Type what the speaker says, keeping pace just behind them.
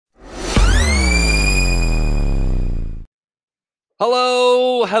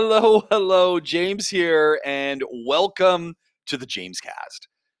Hello, hello, hello. James here, and welcome to the James Cast.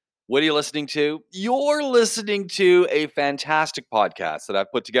 What are you listening to? You're listening to a fantastic podcast that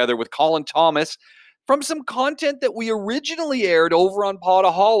I've put together with Colin Thomas from some content that we originally aired over on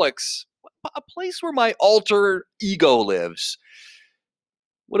Podaholics, a place where my alter ego lives.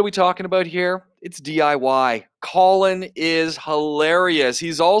 What are we talking about here? It's DIY. Colin is hilarious.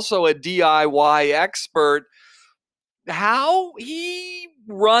 He's also a DIY expert. How he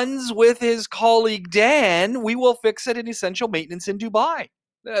runs with his colleague Dan, We Will Fix It in Essential Maintenance in Dubai.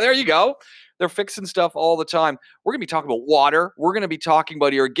 There you go. They're fixing stuff all the time. We're going to be talking about water. We're going to be talking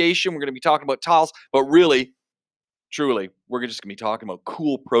about irrigation. We're going to be talking about tiles. But really, truly, we're just going to be talking about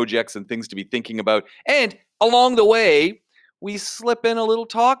cool projects and things to be thinking about. And along the way, we slip in a little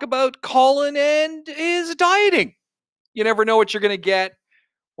talk about Colin and his dieting. You never know what you're going to get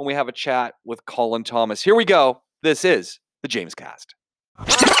when we have a chat with Colin Thomas. Here we go. This is the James Cast.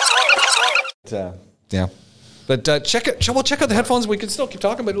 Yeah. But check it. We'll check out the headphones. We can still keep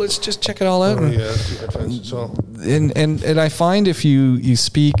talking, but let's just check it all out. Oh, yeah, headphones as well. And I find if you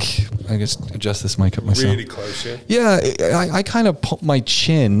speak, I guess adjust this mic up myself. Really close, yeah. Yeah, I kind of put my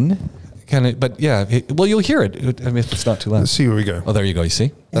chin, but yeah. Well, you'll hear it. I mean, if it's not too loud. Let's see where we go. Oh, there you go. You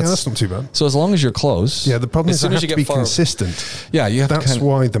see? That's not too bad. So as long as you're close. Yeah, the problem is I have to be consistent. Yeah, you have to. That's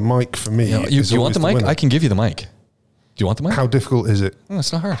why the mic for me. You want the mic? I can give you the mic. Do you want the mic? How difficult is it? Oh,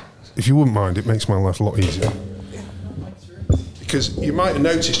 it's not hard. If you wouldn't mind, it makes my life a lot easier. Because you might have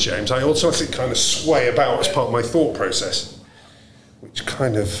noticed, James, I also have to kind of sway about as part of my thought process. Which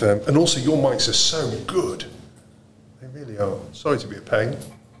kind of... and also your mics are so good. They really are. Sorry to be a pain.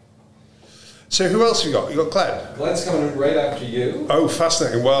 So who else have you got? You got Glenn? Glenn's coming in right after you. Oh,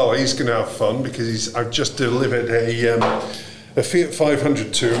 fascinating. Well, he's going to have fun because I've just delivered a Fiat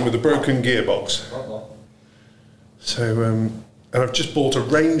 500 to him with a broken gearbox. Uh-huh. So, and I've just bought a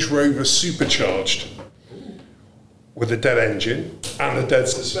Range Rover Supercharged with a dead engine and a dead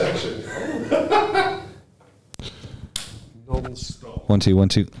suspension. Non-stop. 1 2 1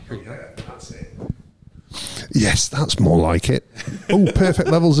 2. Yeah, that's it. Yes, that's more like it. Oh, perfect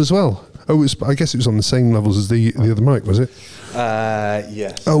levels as well. Oh, I guess it was on the same levels as the other mic, was it?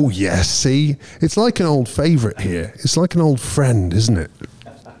 Yes. Oh, yes. See, it's like an old favourite here. It's like an old friend, isn't it?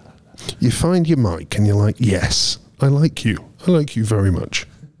 You find your mic and you're like, yes, I like you. I like you very much.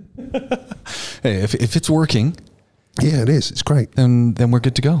 Hey, if it's working, yeah, it is. It's great. Then we're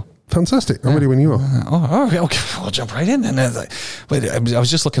good to go. Fantastic. I'm ready when you are. Okay. We'll jump right in. But I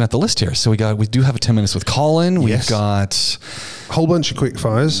was just looking at the list here. So we do have a 10 minutes with Colin. We've got a whole bunch of quick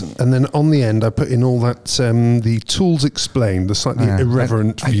fires, and then on the end I put in all that the tools explained, the slightly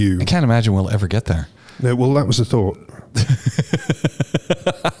irreverent view. I can't imagine we'll ever get there. No, well, that was the thought.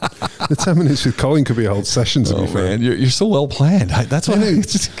 The 10 minutes with Colin could be a whole session, to be fair. Man, you're so well planned. That's why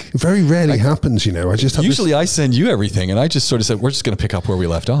it very rarely happens, you know. I just have usually I send you everything, and I just sort of said we're just going to pick up where we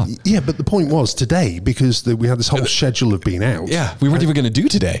left off. Yeah, but the point was today, because we had this whole schedule of being out. Yeah, we weren't even going to do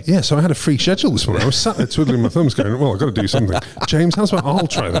today. Yeah, so I had a free schedule this morning. I was sat there twiddling my thumbs, going, "Well, I've got to do something." James, how's about I'll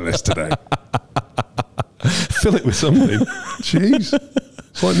try the list today? Fill it with something. Jeez,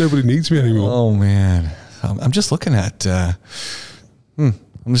 it's like nobody needs me anymore. Oh man, I'm just looking at.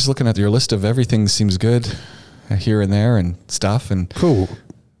 I'm just looking at your list of everything seems good here and there and stuff and cool.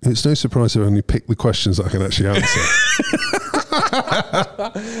 It's no surprise I've only picked the questions that I can actually answer.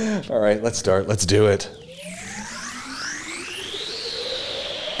 All right, let's start. Let's do it.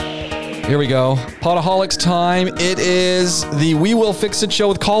 Here we go. Podaholics time. It is the We Will Fix It show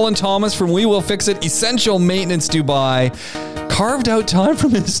with Colin Thomas from We Will Fix It Essential Maintenance Dubai. Carved out time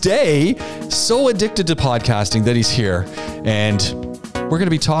from his day. So addicted to podcasting that he's here. And we're going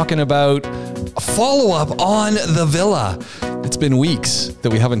to be talking about a follow-up on the villa. It's been weeks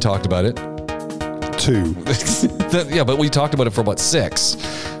that we haven't talked about it. 2. Yeah, but we talked about it for about 6.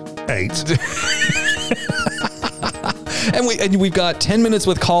 8. And we've got 10 minutes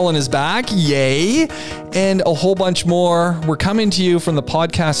with Colin is back. Yay. And a whole bunch more. We're coming to you from the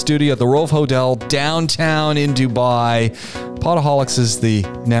podcast studio at the Rove Hotel downtown in Dubai. Podaholics is the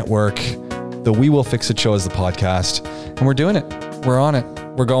network. The We Will Fix It show is the podcast. And we're doing it. We're on it.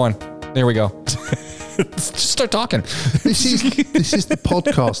 We're going. There we go. Just start talking. This is the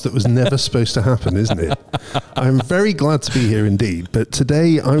podcast that was never supposed to happen, isn't it? I'm very glad to be here indeed. But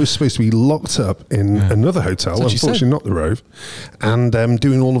today I was supposed to be locked up in another hotel, unfortunately not the Rove, and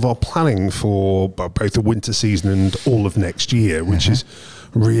doing all of our planning for both the winter season and all of next year, which is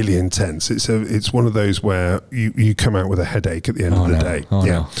really intense. It's one of those where you come out with a headache at the end of the day.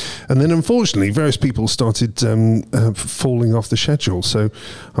 No. And then unfortunately, various people started falling off the schedule. So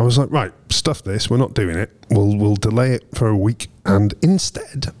I was like, right, stuff this. We're not doing it. We'll delay it for a week. And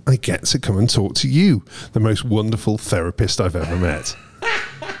instead, I get to come and talk to you, the most wonderful therapist I've ever met.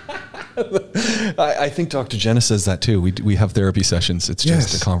 I think Dr. Jenna says that too. We have therapy sessions. It's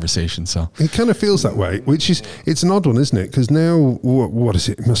just a conversation. So it kind of feels that way, it's an odd one, isn't it? Because now, what is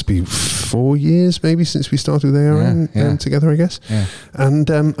it? It must be 4 years maybe since we started with ARN together, I guess. Yeah. And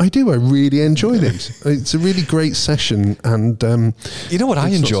I really enjoy these. It's a really great session. And you know what I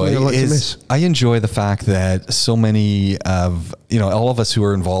enjoy is I enjoy the fact that so many of, all of us who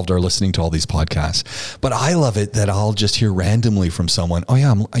are involved are listening to all these podcasts. But I love it that I'll just hear randomly from someone, oh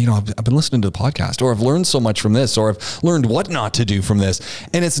yeah, I've been listening to the podcast, or I've learned so much from this, or I've learned what not to do from this.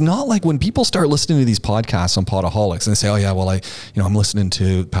 And it's not like when people start listening to these podcasts on Podaholics and they say, oh yeah, well I'm listening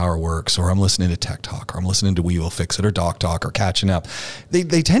to PowerWorks, or I'm listening to Tech Talk, or I'm listening to We Will Fix It, or Doc Talk, or Catching Up.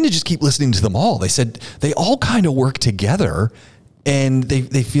 They tend to just keep listening to them all. They said they all kind of work together, and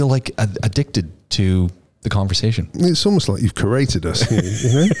they feel like addicted to the conversation. It's almost like you've curated us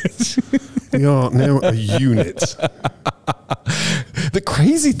here, We are now a unit. The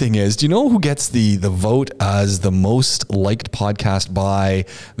crazy thing is, do you know who gets the vote as the most liked podcast by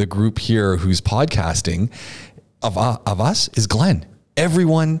the group here who's podcasting of us is Glenn.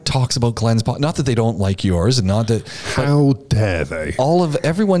 Everyone talks about Glenn's podcast. Not that they don't like yours, and not that. How dare they?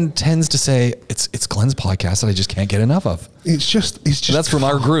 Everyone tends to say it's Glenn's podcast that I just can't get enough of. It's just. That's from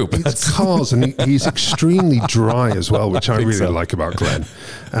our group. It's cars, and he's extremely dry as well, which I really like about Glenn.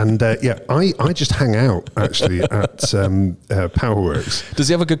 And I just hang out actually at PowerWorks. Does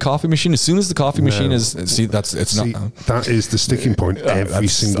he have a good coffee machine? As soon as the coffee machine is, that is the sticking point every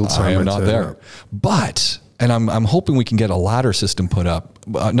single time. I am not there, but. And I'm hoping we can get a ladder system put up.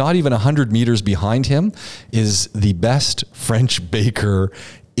 Not even 100 meters behind him is the best French baker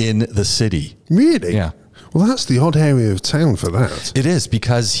in the city. Really? Yeah. Well, that's the odd area of town for that. It is,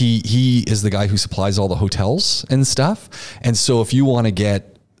 because he is the guy who supplies all the hotels and stuff. And so if you want to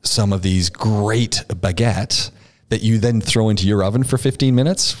get some of these great baguettes that you then throw into your oven for 15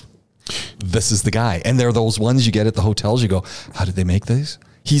 minutes, this is the guy. And they're those ones you get at the hotels. You go, how did they make these?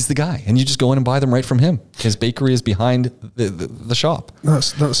 He's the guy, and you just go in and buy them right from him. His bakery is behind the shop.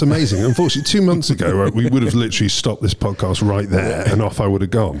 That's amazing. Unfortunately, 2 months ago, we would have literally stopped this podcast right there, and off I would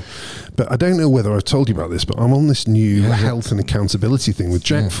have gone. But I don't know whether I've told you about this, but I'm on this new health and accountability thing with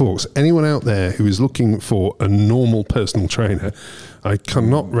Jack Fawkes. Anyone out there who is looking for a normal personal trainer, I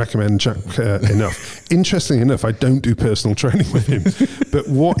cannot recommend Jack enough. Interestingly enough, I don't do personal training with him, but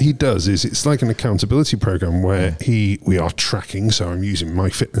what he does is it's like an accountability program where we are tracking. So I'm using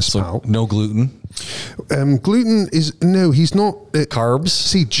MyFitnessPal. So no gluten. Gluten is he's not carbs.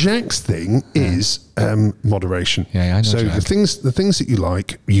 See, Jack's thing is moderation. Yeah, I know. So Jack. the things that you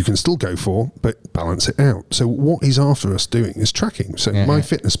like, you can still go for, but balance it out. So what he's after us doing is tracking. So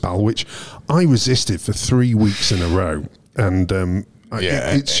MyFitnessPal, which I resisted for 3 weeks in a row. And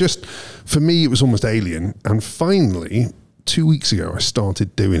it's just, for me, it was almost alien. And finally, 2 weeks ago, I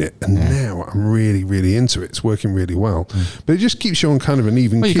started doing it. And now I'm really, really into it. It's working really well. But it just keeps you on kind of an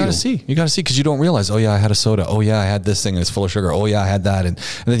even keel. You got to see, because you don't realize, oh yeah, I had a soda. Oh yeah, I had this thing and it's full of sugar. Oh yeah, I had that. And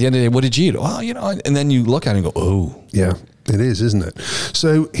at the end of the day, what did you eat? Well, and then you look at it and go, oh. Yeah, it is, isn't it?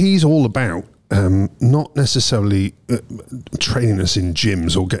 So he's all about not necessarily training us in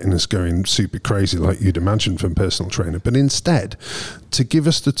gyms or getting us going super crazy like you'd imagine from a personal trainer, but instead to give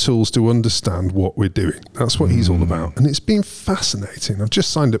us the tools to understand what we're doing. That's what he's all about. And it's been fascinating. I've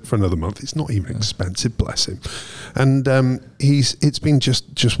just signed up for another month. It's not even expensive, bless him. And it's been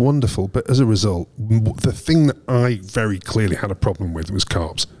just wonderful. But as a result, the thing that I very clearly had a problem with was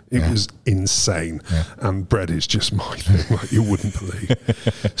carbs. It was insane. And bread is just my thing, like you wouldn't believe.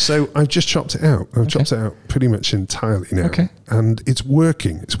 So I've just chopped it out. I've chopped it out pretty much entirely now. And it's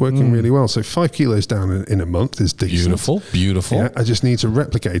working. It's working really well. So 5 kilos down in a month is decent. Beautiful. Yeah, I just need to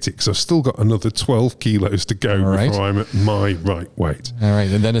replicate it because I've still got another 12 kilos to go before I'm at my right weight. All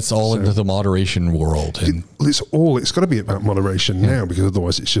right. And then it's all into the moderation world. And it's got to be about moderation now, because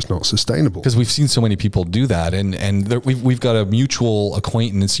otherwise it's just not sustainable. Because we've seen so many people do that. And we've got a mutual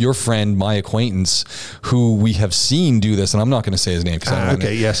acquaintance, your friend, my acquaintance, who we have seen do this, and I'm not going to say his name because I don't know.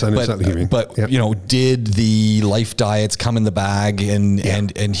 Yes, I know exactly what you mean. But did the life diets come in the bag,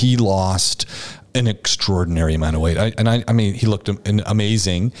 and he lost an extraordinary amount of weight. I mean, he looked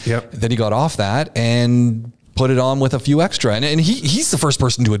amazing. Yep. Then he got off that and put it on with a few extra, and he's the first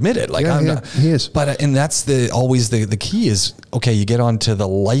person to admit it. Like, he is. But and that's always the key is, okay, you get onto the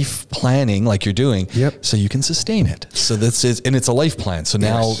life planning like you're doing, so you can sustain it. So and it's a life plan. So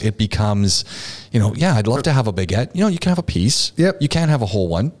now it becomes, I'd love to have a baguette. You can have a piece. You can't have a whole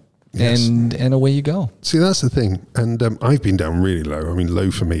one. Yes. And away you go. See, that's the thing. And I've been down really low. I mean,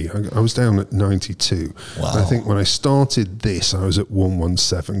 low for me. I was down at 92. Wow. And I think when I started this, I was at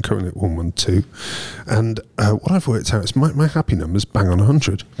 117, currently at 112. And what I've worked out is my happy number's bang on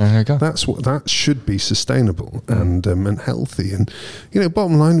 100. There you go. That should be sustainable and healthy. And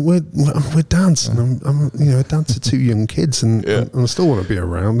bottom line, we're dancing. I'm a dad to 2 young kids, and I still want to be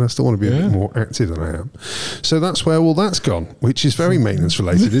around. I still want to be a bit more active than I am. So that's where all that's gone, which is very maintenance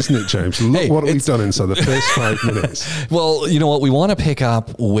related, isn't it, James? Look what we've done inside the first 5 minutes. Well, you know what? We want to pick up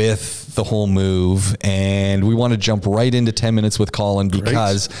with the whole move, and we want to jump right into 10 minutes with Colin,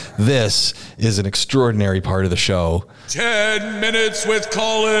 because this is an extraordinary part of the show. 10 minutes with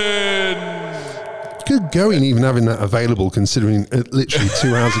Colin. Good going, even having that available, considering literally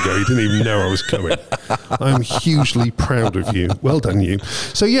 2 hours ago you didn't even know I was coming. I'm hugely proud of you. Well done, you.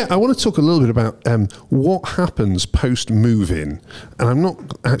 So I want to talk a little bit about what happens post-move-in. And I'm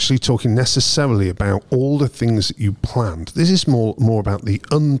not actually talking necessarily about all the things that you planned. This is more about the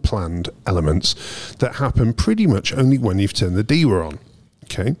unplanned elements that happen pretty much only when you've turned the DEWA on.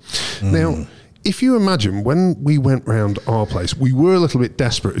 Okay? Now, if you imagine, when we went round our place, we were a little bit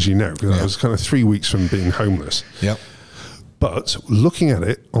desperate, as you know, because I was kind of 3 weeks from being homeless. Yep. But looking at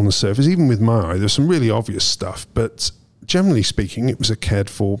it on the surface, even with my eye, there's some really obvious stuff. But generally speaking, it was a cared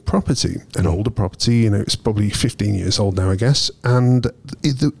for property, an older property. It's probably 15 years old now, I guess. And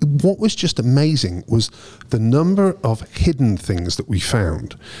what was just amazing was the number of hidden things that we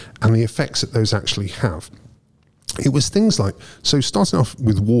found and the effects that those actually have. It was things like, so starting off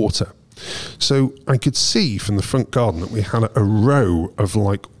with water. So I could see from the front garden that we had a row of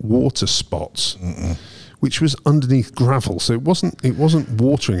like water spots, which was underneath gravel. So it wasn't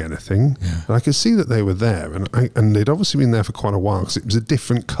watering anything. Yeah. And I could see that they were there, and they'd obviously been there for quite a while, because it was a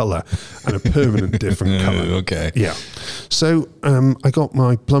different colour and a permanent different colour. Okay. Yeah. So I got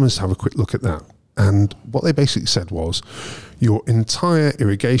my plumbers to have a quick look at that. And what they basically said was, your entire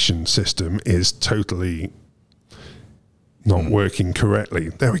irrigation system is totally not working correctly.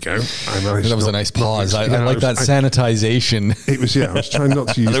 There we go. That was a nice pause. I like that sanitization. It was, I was trying not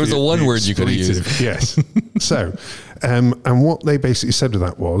to use there was one word you could have used. Yes. So, and what they basically said to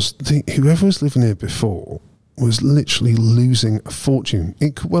that was, whoever was living here before was literally losing a fortune.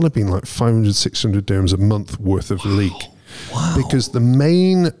 It could well have been like 500, 600 dirhams a month worth of leak. Wow. Because the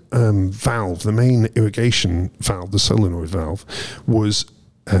main valve, the main irrigation valve, the solenoid valve, was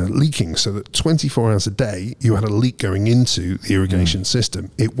leaking, so that 24 hours a day you had a leak going into the irrigation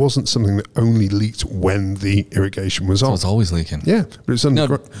system. It wasn't something that only leaked when the irrigation was on. So it's always leaking. Yeah, but it's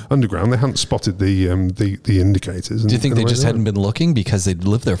underground. They hadn't spotted the indicators. Do you think they just hadn't been looking because they'd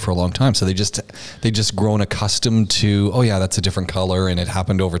lived there for a long time? So they just grown accustomed to, that's a different color, and it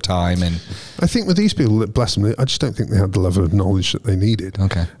happened over time. And I think with these people, bless them, I just don't think they had the level of knowledge that they needed.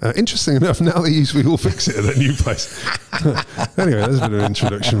 Okay. Interesting enough, now they use We Will Fix It at their new place. Anyway, there's a bit of an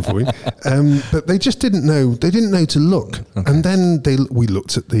introduction for you. But they just didn't know. They didn't know to look. Okay. And then we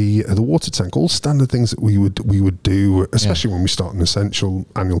looked at the water tank, all standard things that we would do, especially when we start an essential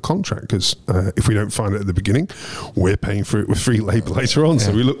annual contract, because if we don't find it at the beginning, we're paying for it with free labour later on.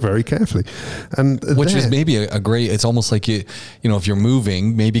 So we look very carefully. And which is maybe a great, it's almost like if you're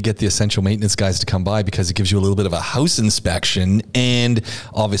moving, maybe get the essential maintenance guys to come by, because it gives you a little bit of a house inspection, and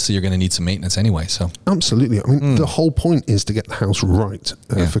obviously you're going to need some maintenance anyway. So absolutely. I mean, the whole point is to get the house right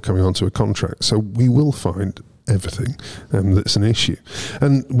for coming onto a contract. So we will find everything that's an issue.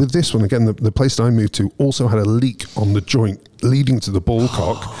 And with this one, again, the place that I moved to also had a leak on the joint leading to the ball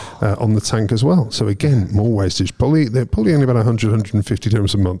cock on the tank as well. So again, more wastage. They're probably only about 100, 150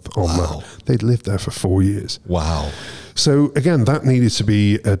 dirhams a month on that. They'd lived there for 4 years. Wow. So again, that needed to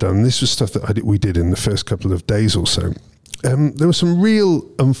be done. This was stuff that we did in the first couple of days or so. There were some real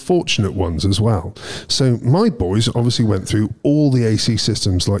unfortunate ones as well. So my boys obviously went through all the AC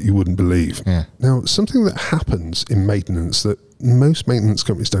systems like you wouldn't believe. Yeah. Now, something that happens in maintenance that most maintenance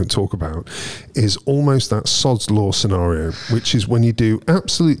companies don't talk about is almost that Sod's Law scenario, which is when you do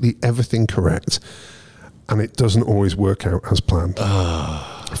absolutely everything correct and it doesn't always work out as planned.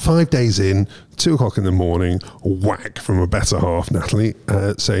 5 days in, 2 o'clock in the morning, whack from a better half, Natalie,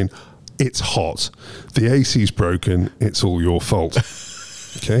 saying, it's hot. The AC's broken. It's all your fault.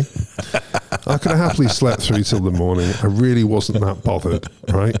 Okay. I could have happily slept through till the morning. I really wasn't that bothered,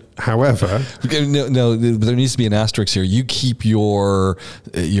 right? However, no, there needs to be an asterisk here. You keep your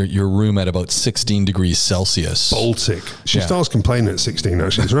room at about 16 degrees Celsius. Baltic. She starts complaining at 16,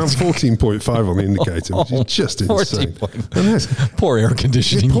 actually. It's around 14.5 on the indicator, which is just insane. Poor air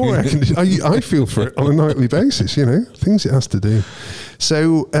conditioning. Poor air conditioning. I feel for it on a nightly basis, things it has to do.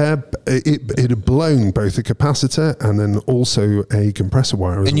 So it had blown both a capacitor and then also a compressor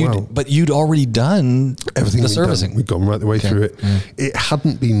wire as well. But you'd already done everything. The servicing. We'd gone right the way through it. It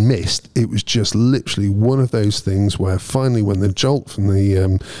hadn't been missed. It was just literally one of those things where finally, when the jolt from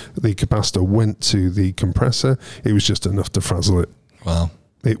the capacitor went to the compressor, it was just enough to frazzle it. Wow.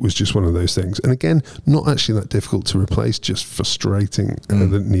 It was just one of those things. And again, not actually that difficult to replace, just frustrating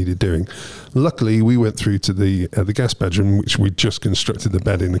that it needed doing. Luckily, we went through to the guest bedroom, which we just constructed the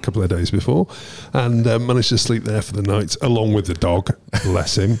bed in a couple of days before, and managed to sleep there for the night, along with the dog,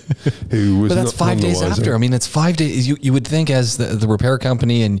 bless him, who was. But that's 5 days after. I mean, it's 5 days. You would think as the repair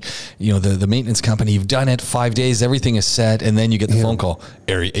company and the maintenance company, you've done it 5 days, everything is set, and then you get the phone call,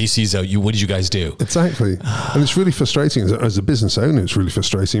 AC's out. What did you guys do? Exactly. And it's really frustrating as a business owner. It's really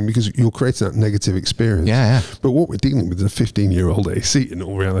frustrating because you're creating that negative experience. Yeah. But what we're dealing with is a 15-year-old AC in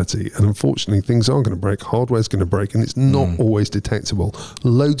all reality, and unfortunately, things are going to break. Hardware's going to break, and it's not always detectable.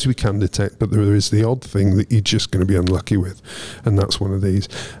 Loads we can detect, but there is the odd thing that you're just going to be unlucky with, and that's one of these.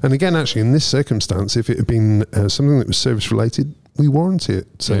 And again, actually, in this circumstance, if it had been something that was service-related, we warranty it.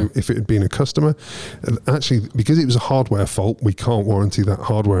 So if it had been a customer, actually, because it was a hardware fault, we can't warranty that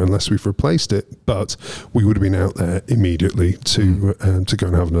hardware unless we've replaced it, but we would have been out there immediately to go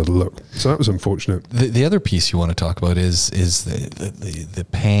and have another look. So that was unfortunate. The other piece you want to talk about is the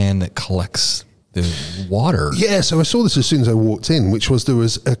pan that collects the water. Yeah, so I saw this as soon as I walked in, which was there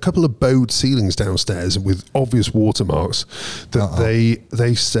was a couple of bowed ceilings downstairs with obvious watermarks that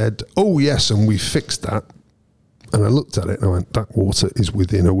they said, oh yes, and we fixed that. And I looked at it and I went, that water is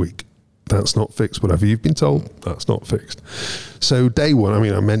within a week. That's not fixed. Whatever you've been told, that's not fixed. So day one,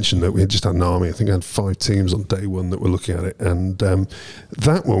 I mentioned that we had just had an army. I think I had 5 teams on day one that were looking at it. And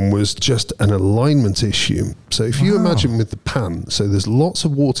that one was just an alignment issue. So if you imagine with the pan, so there's lots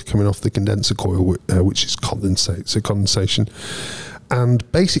of water coming off the condenser coil, which is condensate, so condensation.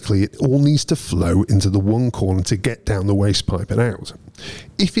 And basically it all needs to flow into the one corner to get down the waste pipe and out.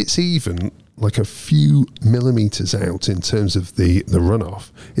 If it's even like a few millimeters out in terms of the runoff,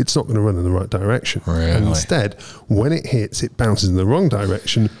 it's not going to run in the right direction. Really? And instead, when it hits, it bounces in the wrong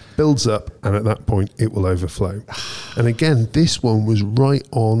direction, builds up, and at that point, it will overflow. And again, this one was right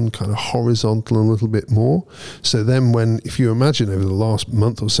on kind of horizontal a little bit more. So then if you imagine over the last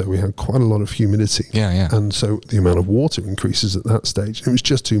month or so, we had quite a lot of humidity. Yeah. And so the amount of water increases at that stage. It was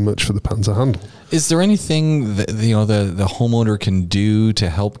just too much for the pan to handle. Is there anything that the homeowner can do to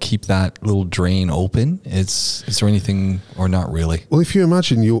help keep that little drain open? Is there anything, or not really? Well, if you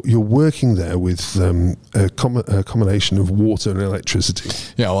imagine you're working there with a combination of water and electricity.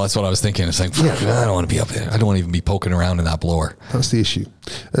 Yeah, well, that's what I was thinking. It's like, I don't want to be up there. I don't want to even be poking around in that blower. That's the issue.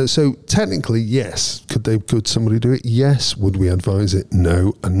 So technically, yes. Could somebody do it? Yes. Would we advise it?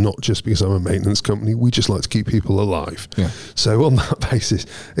 No. And not just because I'm a maintenance company. We just like to keep people alive. Yeah. So on that basis,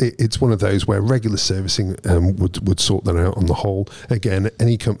 it's one of those where regular servicing would sort that out on the whole. Again,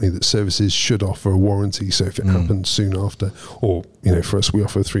 any company that services should offer a warranty. So if it happens soon after, or for us, we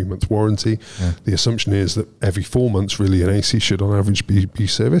offer a 3-month warranty. Yeah. The assumption is that every 4 months, really, an AC should on average be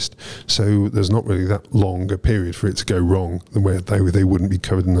serviced. So there's not really that long a period for it to go wrong where they wouldn't be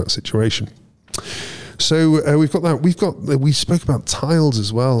covered in that situation. So we've got that. We spoke about tiles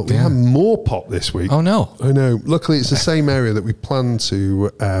as well. We had more pop this week. Oh no! I know. Luckily, it's the same area that we plan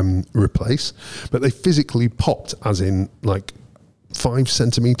to replace, but they physically popped, as in like 5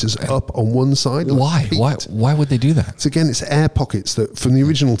 centimeters up on one side. Why? Why would they do that? So again, it's air pockets that from the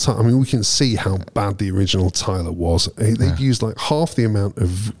original tile. We can see how bad the original tiler was. They'd used like half the amount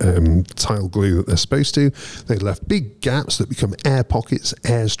of tile glue that they're supposed to. They left big gaps that become air pockets,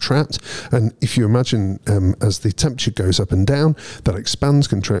 air's trapped. And if you imagine as the temperature goes up and down, that expands,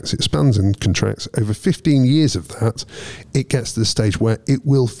 contracts, expands and contracts. Over 15 years of that, it gets to the stage where it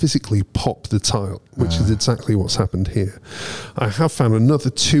will physically pop the tile, which is exactly what's happened here. I have found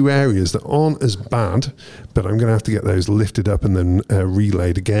another 2 areas that aren't as bad, but I'm going to have to get those lifted up and then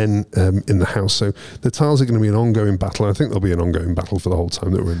relayed again in the house. So the tiles are going to be an ongoing battle. I think there'll be an ongoing battle for the whole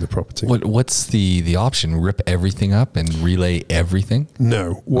time that we're in the property. What's the option? Rip everything up and relay everything?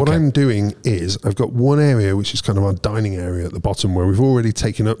 No. What I'm doing is I've got one area, which is kind of our dining area at the bottom, where we've already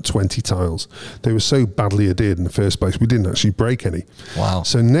taken up 20 tiles. They were so badly adhered in the first place, we didn't actually break any. Wow.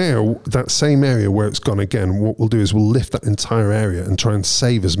 So now that same area where it's gone again, what we'll do is we'll lift that entire area area and try and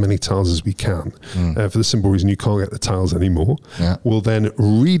save as many tiles as we can, for the simple reason you can't get the tiles anymore. Yeah. We'll then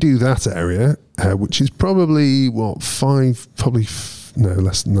redo that area, which is probably no,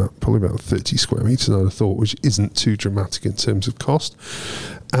 less than that, probably about 30 square meters, I'd have thought, which isn't too dramatic in terms of cost.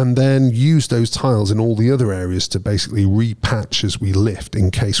 And then use those tiles in all the other areas to basically repatch as we lift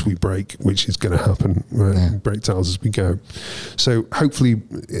in case we break, which is going to happen, break tiles as we go. So hopefully,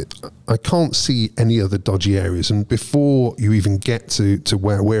 I can't see any other dodgy areas. And before you even get to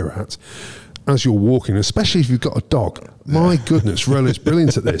where we're at, as you're walking, especially if you've got a dog, my goodness, Rollo's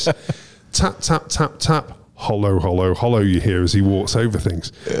brilliant at this. Tap, tap, tap, tap. Hollow, hollow, hollow, you hear as he walks over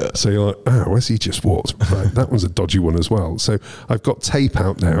things. Yeah. So you're like, oh, where's he just walked? Right, that was a dodgy one as well. So I've got tape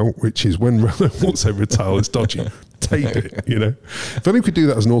out now, which is when Rollo walks over a tile, it's dodgy. Tape it, you know. If only we could do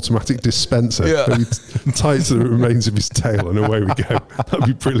that as an automatic dispenser, maybe tie it to the remains of his tail and away we go. That'd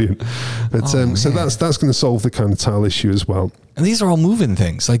be brilliant. But so that's going to solve the kind of tile issue as well. And these are all moving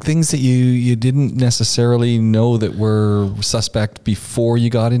things, like things that you didn't necessarily know that were suspect before you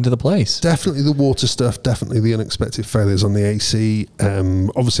got into the place. Definitely the water stuff, definitely the unexpected failures on the AC.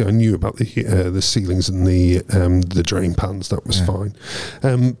 Obviously I knew about the ceilings and the drain pans, that was fine.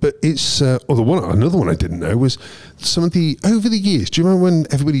 But it's another one I didn't know was some of the, over the years, do you remember when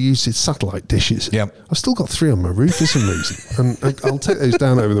everybody used its satellite dishes? Yep. I've still got 3 on my roof for some reason. And I'll take those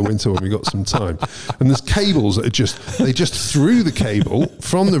down over the winter when we got some time. And there's cables that are they just threw the cable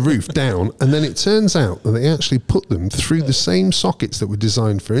from the roof down, and then it turns out that they actually put them through the same sockets that were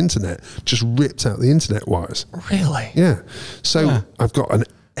designed for internet, just ripped out the internet wires. Really? Yeah. So I've got an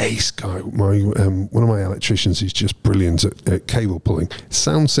ace guy, one of my electricians is just brilliant at cable pulling. It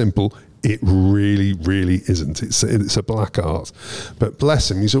sounds simple. It really, really isn't. It's a black art. But bless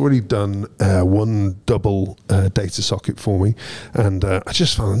him, he's already done one double data socket for me. And I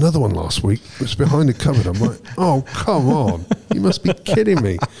just found another one last week. It was behind a cupboard. I'm like, oh, come on. You must be kidding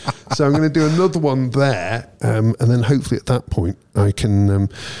me. So I'm going to do another one there. And then hopefully at that point, I can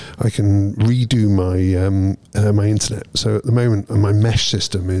redo my internet. So at the moment, my mesh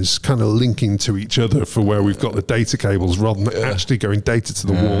system is kind of linking to each other for where we've got the data cables rather than actually going data to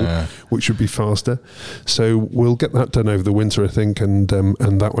the wall, which would be faster. So we'll get that done over the winter, I think, and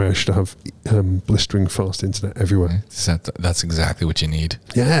that way I should have blistering fast internet everywhere. That's exactly what you need.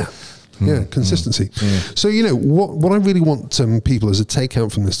 Yeah. Yeah, consistency. So, you know, what I really want people as a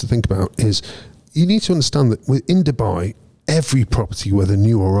takeout from this to think about is you need to understand that in Dubai, every property, whether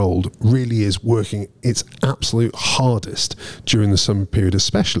new or old, really is working its absolute hardest during the summer period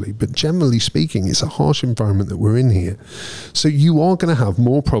especially. But generally speaking, it's a harsh environment that we're in here. So you are going to have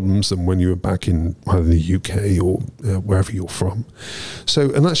more problems than when you were back in either the UK or wherever you're from.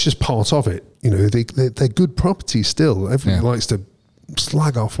 So, and that's just part of it. You know, they're good properties still. Everyone likes to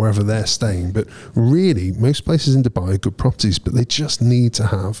slag off wherever they're staying, but really most places in Dubai are good properties, but they just need to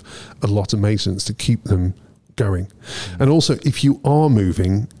have a lot of maintenance to keep them going. And also, if you are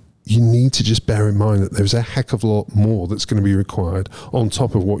moving, you need to just bear in mind that there's a heck of a lot more that's going to be required on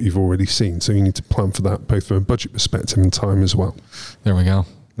top of what you've already seen. So you need to plan for that, both from a budget perspective and time as well. There we go.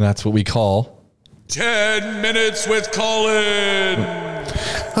 That's what we call 10 Minutes with Colin.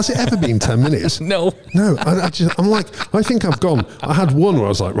 Has it ever been 10 minutes? No. I think I've gone. I had one where I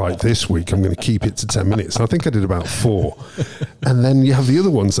was like, right, this week I'm going to keep it to 10 minutes. And I think I did about 4. And then you have the other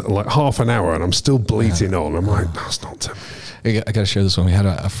ones that are like half an hour and I'm still bleating on. I'm like, that's not 10 minutes. I got to share this one. We had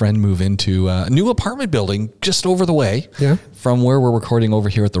a friend move into a new apartment building just over the way from where we're recording over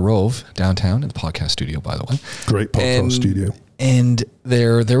here at the Rove downtown in the podcast studio, by the way. Great podcast studio. And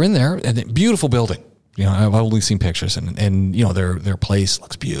they're in there, and beautiful building. You know, I've only seen pictures, and you know their place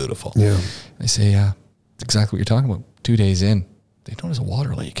looks beautiful. Yeah. They say, it's exactly what you're talking about. 2 days in, they notice a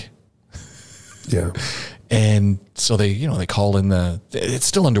water leak. Yeah. And so they call in it's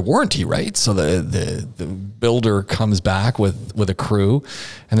still under warranty, right? So the builder comes back with a crew,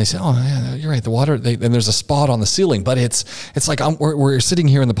 and they say, oh yeah, you're right. The water, and there's a spot on the ceiling, but it's like we're sitting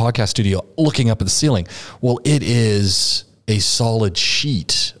here in the podcast studio looking up at the ceiling. Well, it is a solid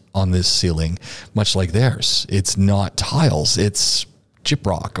sheet on this ceiling, much like theirs. It's not tiles. It's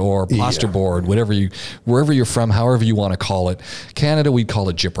gyprock or plasterboard, wherever you're from, however you want to call it. Canada, we'd call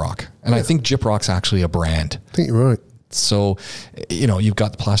it gyprock. And I think gyprock's actually a brand. I think you're right. So, you know, you've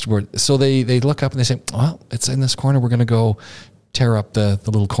got the plasterboard. So they look up and they say, well, it's in this corner. We're going to go tear up the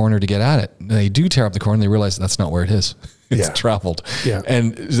little corner to get at it. And they do tear up the corner and they realize that's not where it is. It's traveled. Yeah.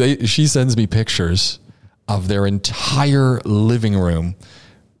 And she sends me pictures of their entire living room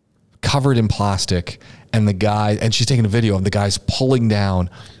covered in plastic, and she's taking a video of the guys pulling down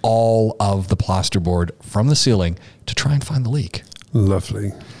all of the plasterboard from the ceiling to try and find the leak.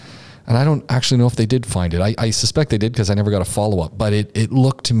 Lovely. And I don't actually know if they did find it. I suspect they did because I never got a follow-up. But it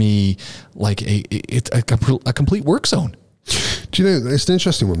looked to me like it's a complete work zone. Do you know, it's an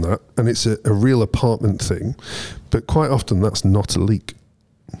interesting one, that, and it's a real apartment thing, but quite often that's not a leak.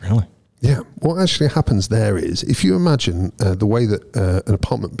 Really? Yeah. What actually happens there is, if you imagine the way that an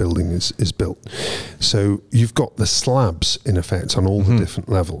apartment building is built, so you've got the slabs in effect on all the different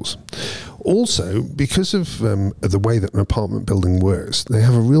levels. Also, because of the way that an apartment building works, they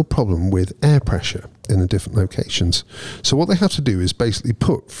have a real problem with air pressure in the different locations. So what they have to do is basically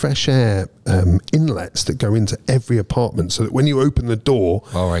put fresh air inlets that go into every apartment, so that when you open the door...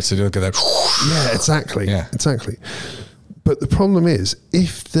 All right, so you look at that... Yeah, exactly. Yeah. Exactly. But the problem is,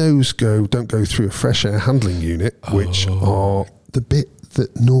 if those don't go through a fresh air handling unit, which are the bit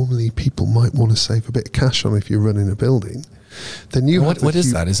that normally people might want to save a bit of cash on if you're running a building, then you what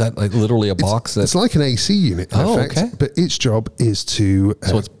is that? Is that like literally a box? It's like an AC unit, in effect. Okay. But its job is to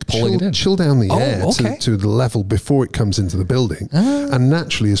so it's pulling it in. chill down the air okay. to the level before it comes into the building. And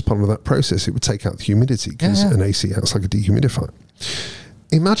naturally, as part of that process, it would take out the humidity, because an AC acts like a dehumidifier.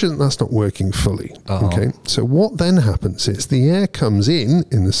 Imagine that's not working fully. Okay, so what then happens is the air comes in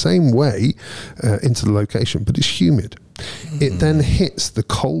the same way into the location, but it's humid. It then hits the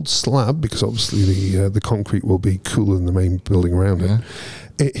cold slab, because obviously the concrete will be cooler than the main building around it.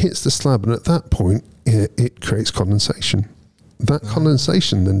 It hits the slab, and at that point, it creates condensation. That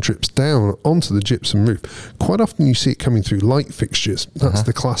condensation then drips down onto the gypsum roof. Quite often you see it coming through light fixtures. That's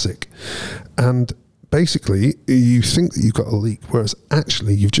the classic. And basically, you think that you've got a leak, whereas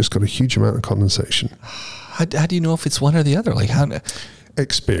actually you've just got a huge amount of condensation. How do you know if it's one or the other? Like how?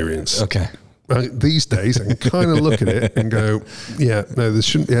 Experience. Okay. These days, I can kind of look at it and go, yeah, no, there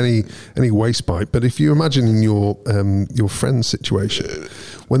shouldn't be any waste pipe. But if you imagine in your friend's situation,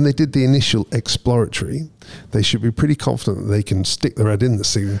 when they did the initial exploratory, they should be pretty confident that they can stick their head in the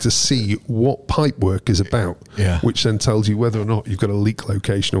ceiling to see what pipe work is about, which then tells you whether or not you've got a leak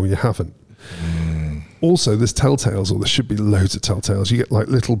location or you haven't. Also, there's telltales, or there should be loads of telltales. You get like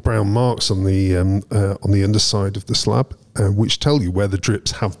little brown marks on the underside of the slab, which tell you where the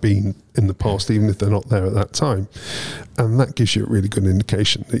drips have been in the past, even if they're not there at that time. And that gives you a really good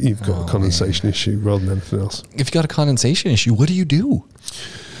indication that you've got a condensation issue rather than anything else. If you've got a condensation issue, what do you do?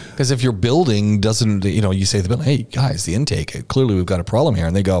 Because if your building doesn't, you say to the building, hey, guys, the intake, clearly we've got a problem here.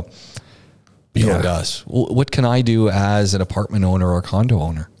 And they go, it does. What can I do as an apartment owner or a condo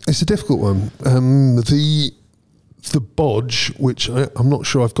owner? It's a difficult one. The bodge, which I'm not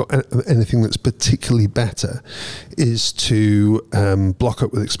sure I've got anything that's particularly better, is to block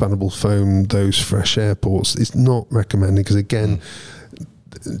up with expandable foam those fresh air ports. It's not recommended because, again,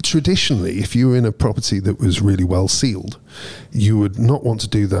 traditionally, if you were in a property that was really well sealed, you would not want to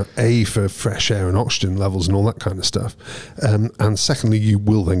do that, A, for fresh air and oxygen levels and all that kind of stuff, and secondly, you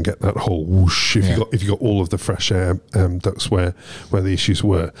will then get that whole whoosh if you got all of the fresh air ducts where the issues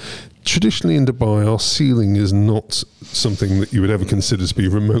were. Traditionally in Dubai, our ceiling is not something that you would ever consider to be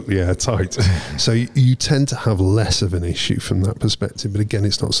remotely airtight. So you tend to have less of an issue from that perspective. But again,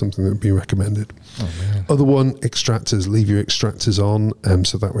 it's not something that would be recommended. Other one, extractors. Leave your extractors on,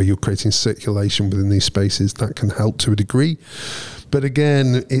 so that way you're creating circulation within these spaces. That can help to a degree. But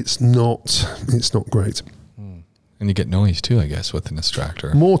again, it's not great. And you get noise too, I guess, with an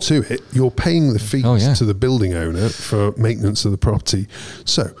extractor. More to it, you're paying the fees to the building owner for maintenance of the property.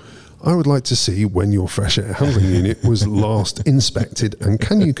 So I would like to see when your fresh air handling unit was last inspected, and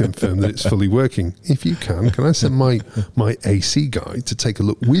can you confirm that it's fully working? If you can I send my AC guy to take a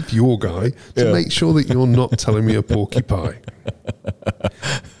look with your guy to make sure that you're not telling me a porky pie?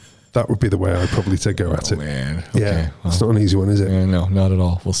 That would be the way I'd probably go at it. Man. Okay. Yeah, it's not an easy one, is it? No, not at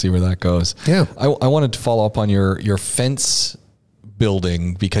all. We'll see where that goes. Yeah. I wanted to follow up on your fence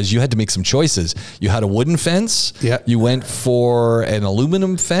building, because you had to make some choices. You had a wooden fence. Yeah. You went for an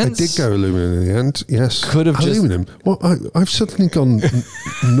aluminum fence. I did go aluminum in the end, yes. Could have aluminum. Well, I've suddenly gone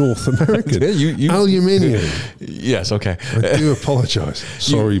North American. Aluminium. Yes, okay. I do apologise.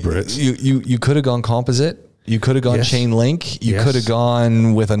 Sorry, Brits. You could have gone composite. You could have gone chain link. You could have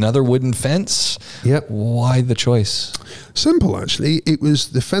gone with another wooden fence. Yep. Why the choice? Simple, actually. It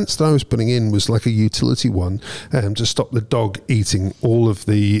was the fence that I was putting in was like a utility one to stop the dog eating all of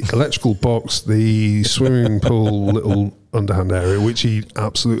the electrical box, the swimming pool little underhand area, which he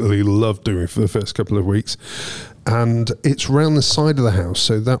absolutely loved doing for the first couple of weeks. And it's round the side of the house,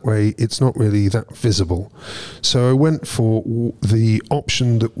 so that way it's not really that visible. So I went for the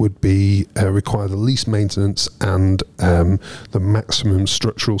option that would be require the least maintenance and the maximum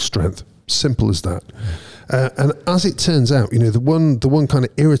structural strength. Simple as that. And as it turns out, the one kind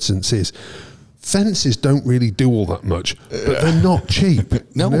of irritant is fences don't really do all that much, but they're not cheap.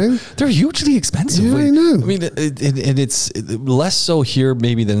 No, you know? they're hugely expensive. Yeah, I know. I mean, and it's less so here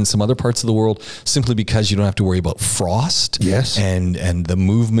maybe than in some other parts of the world, simply because you don't have to worry about frost. Yes. And the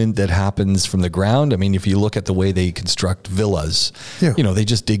movement that happens from the ground. I mean, if you look at the way they construct villas, Yeah. you know, they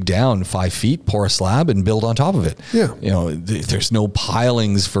just dig down 5 feet, pour a slab, and build on top of it. Yeah. You know, there's no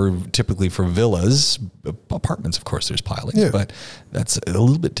pilings typically for villas. Apartments, of course, there's pilings, Yeah. but that's a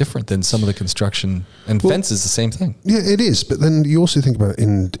little bit different than some of the construction. And fences, the same thing. Yeah, it is. But then you also think about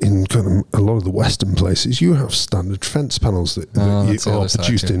in kind of a lot of the Western places, you have standard fence panels that you that's the are other side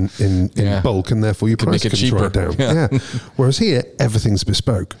produced too. in Yeah. bulk, and therefore your Could price make it comes right cheaper. down. Yeah. Yeah. Whereas here, everything's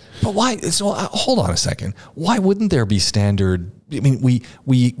bespoke. But why? So hold on a second. Why wouldn't there be standard? I mean,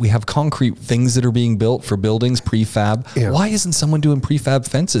 we have concrete things that are being built for buildings, prefab. Yeah. Why isn't someone doing prefab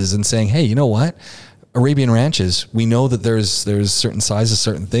fences and saying, hey, you know what? Arabian ranches, we know that there's certain sizes,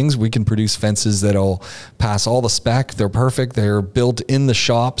 certain things. We can produce fences that'll pass all the spec. They're perfect. They're built in the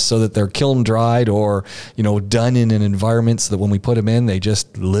shop so that they're kiln dried or, you know, done in an environment so that when we put them in, they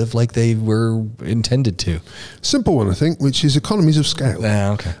just live like they were intended to. Simple one, I think, which is economies of scale.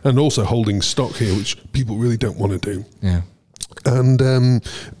 Yeah, okay. And also holding stock here, which people really don't want to do. Yeah.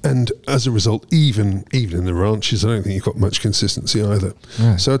 And as a result, even in the ranches, I don't think you've got much consistency either.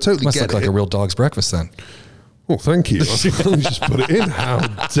 Right. So I totally Must get look like it. a real dog's breakfast then. Well, thank you. Let me just put it in. How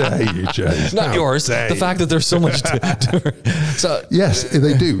dare you, James? Not How yours. dare The you. fact that there's so much so Yes,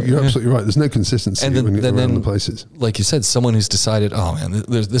 they do. You're absolutely right. There's no consistency and then, when you're then, around then the places. like you said, someone who's decided, oh man,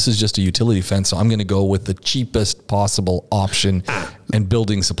 this is just a utility fence, so I'm going to go with the cheapest possible option and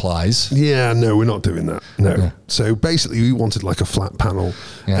building supplies. Yeah, no, we're not doing that. No. Yeah. So basically, we wanted like a flat panel.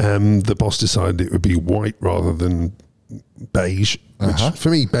 Yeah. The boss decided it would be white rather than beige, which for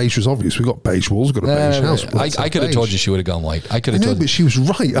me, beige was obvious. We've got beige walls, we've got a beige house. Let's I have could have beige. told you she would have gone white. I could I have know, told but she was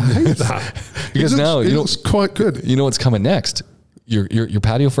right. I hate that. Because it looks, now, it you know- looks quite good. you know what's coming next? Your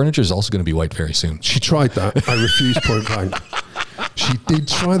patio furniture is also going to be white very soon. She tried that. I refused point blank. She did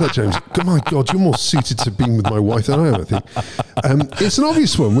try that, James. Oh my God, you're more suited to being with my wife than I am, I think. It's an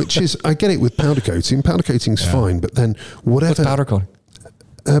obvious one, which is, I get it with powder coating. Powder coating's fine, but then whatever... What's powder coating?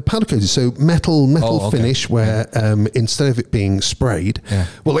 Powder coated, so metal okay. finish where instead of it being sprayed, Yeah.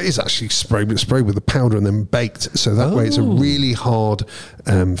 well, it is actually sprayed, but it's sprayed with the powder and then baked. So that way it's a really hard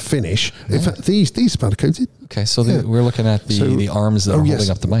finish. In fact, these are powder coated. Okay, so we're looking at the arms that are holding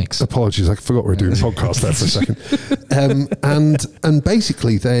up the mics. Apologies, I forgot we were doing a podcast there for a second. And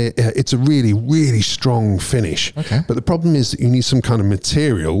basically, it's a really, really strong finish. Okay. But the problem is that you need some kind of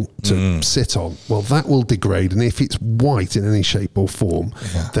material to sit on. Well, that will degrade, and if it's white in any shape or form,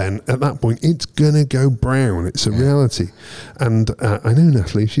 then at that point it's gonna go brown. It's a reality. And I know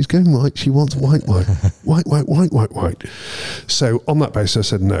Natalie, if she's going white, she wants white. So on that basis, I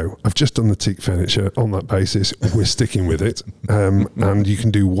said no. I've just done the teak furniture. On that basis, we're sticking with it. And you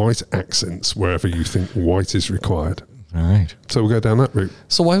can do white accents wherever you think white is required. All right. So we'll go down that route.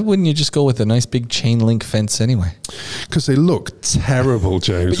 So why wouldn't you just go with a nice big chain link fence anyway? Because they look terrible,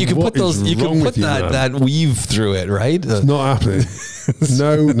 James. But you can What put those. is You can wrong put with you, man? that weave through it, right? Not happening.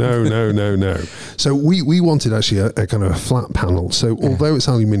 No. So we wanted actually a kind of a flat panel. So although it's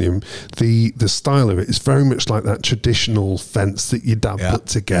aluminium, the style of it is very much like that traditional fence that your dad put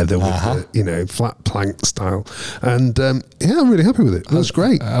together with the flat plank style. And I'm really happy with it. It looks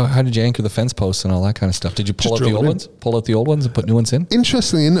great. How did you anchor the fence posts and all that kind of stuff? Did you pull Just out the drill old it in. ones? Pull out the old ones and put new ones in?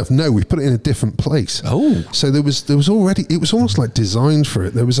 Interestingly enough, no, we put it in a different place. Oh. So there was already, it was almost like designed for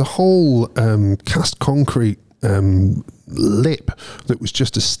it. There was a whole cast concrete lip that was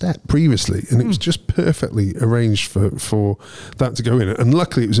just a step previously, and it was just perfectly arranged for that to go in. And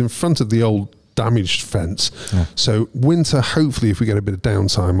luckily it was in front of the old damaged fence. So winter, hopefully if we get a bit of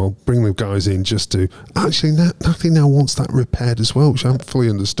downtime, I'll bring the guys in just to actually Natalie now wants that repaired as well, which I haven't fully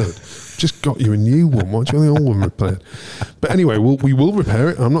understood. Just got you a new one. Why do you want the old one repaired? But anyway, we will repair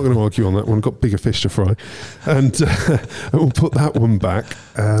it. I'm not going to argue on that one. I've got bigger fish to fry, and we'll put that one back,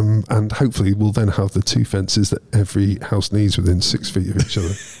 and hopefully we'll then have the two fences that every house needs within 6 feet of each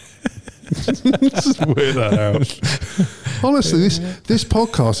other. Just wear that out. Honestly, this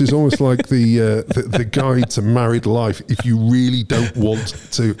podcast is almost like the guide to married life if you really don't want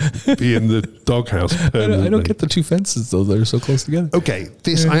to be in the doghouse permanently. I don't get the two fences though; they're so close together. Okay,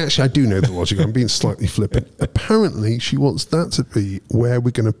 I do know the logic. I'm being slightly flippant. Apparently, she wants that to be where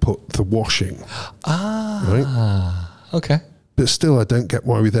we're going to put the washing. Right? Okay. But still, I don't get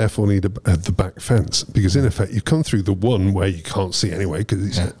why we therefore need the back fence, because in effect, you come through the one where you can't see anyway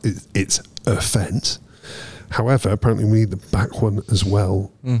because it's a fence. However, apparently we need the back one as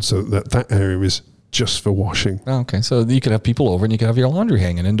well, so that area is just for washing. Oh, okay. So you could have people over and you could have your laundry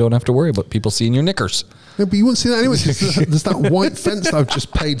hanging and don't have to worry about people seeing your knickers. No, but you won't see that anyway. There's that white fence that I've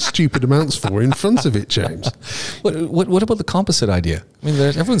just paid stupid amounts for in front of it, James. What about the composite idea? I mean,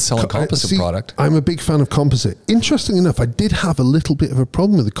 everyone's selling composite product. I'm a big fan of composite. Interesting enough, I did have a little bit of a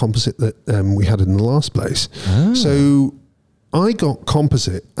problem with the composite that we had in the last place. Oh. So I got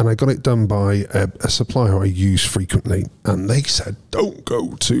composite and I got it done by a supplier I use frequently, and they said, don't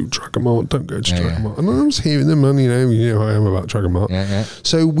go to Dragamart, don't go to Dragamart. And I was hearing them, and you know how I am about Dragamart.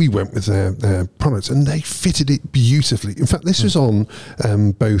 So we went with their products and they fitted it beautifully. In fact, this was on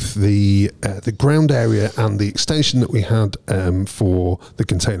both the ground area and the extension that we had for the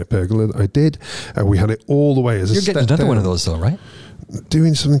container pergola that I did. We had it all the way as a step down. You're getting another one of those though, right?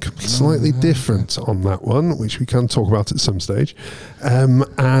 Doing something slightly different on that one, which we can talk about at some stage.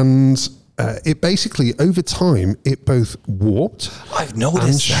 It basically, over time, it both warped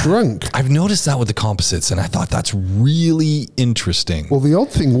and shrunk. I've noticed that with the composites, and I thought that's really interesting. Well, the odd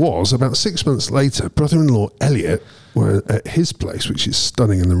thing was, about 6 months later, brother-in-law Elliot were at his place, which is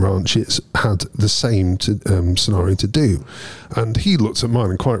stunning in the ranch. It's had the same scenario to do. And he looked at mine,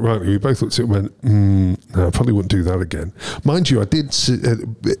 and quite rightly, we both looked at it and went, no, I probably wouldn't do that again. Mind you, I did,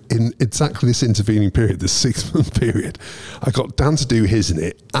 in exactly this intervening period, this 6 month period, I got Dan to do his in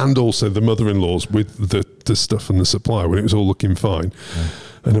it, and also the mother-in-law's with the stuff and the supplier when it was all looking fine.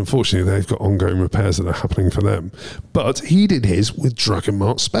 And unfortunately, they've got ongoing repairs that are happening for them. But he did his with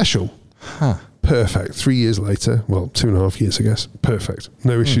Dragamart Special. Perfect. 3 years later, well, 2.5 years, I guess. Perfect.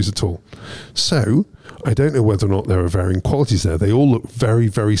 No issues at all. So I don't know whether or not there are varying qualities there. They all look very,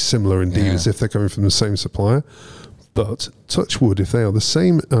 very similar indeed, as if they're coming from the same supplier. But touch wood, if they are the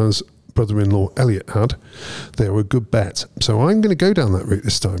same as brother-in-law Elliot had, they are a good bet. So I'm going to go down that route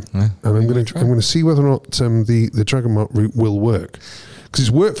this time, and I'm going to see whether or not the Dragamart route will work, because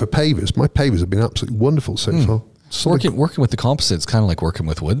it's worked for pavers. My pavers have been absolutely wonderful so far. Working with the composite, it's kind of like working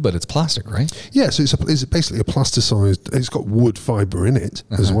with wood, but it's plastic, right? Yeah, so it's basically a plasticized. It's got wood fiber in it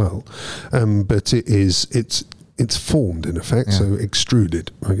as well, but it's formed in effect, so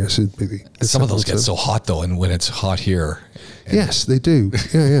extruded, I guess it'd be the some of those get so hot though, and when it's hot here. Yes, they do.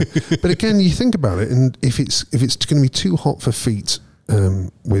 Yeah. But again, you think about it, and if it's going to be too hot for feet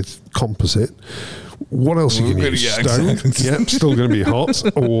with composite, what else are you going to use? Stone? Exactly. Yeah, still going to be hot,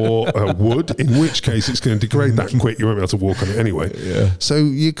 or wood, in which case it's going to degrade that quick. You won't be able to walk on it anyway. So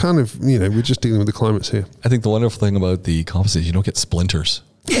you kind of, we're just dealing with the climates here. I think the wonderful thing about the composite is you don't get splinters.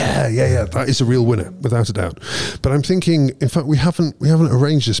 Yeah. That is a real winner, without a doubt. But I'm thinking, in fact, we haven't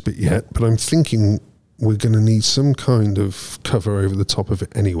arranged this bit yet, but I'm thinking we're going to need some kind of cover over the top of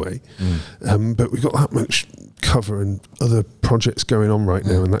it anyway. But we've got that much cover and other projects going on right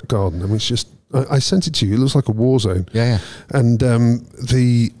now in that garden. I mean, it's just, I sent it to you. It looks like a war zone. Yeah. And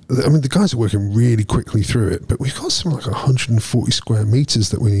the guys are working really quickly through it, but we've got something like 140 square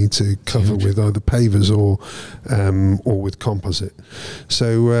meters that we need to cover with either pavers or with composite.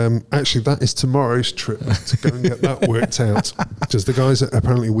 So actually, that is tomorrow's trip to go and get that worked out. Because the guys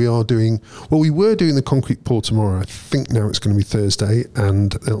apparently we were doing the concrete pour tomorrow. I think now it's going to be Thursday,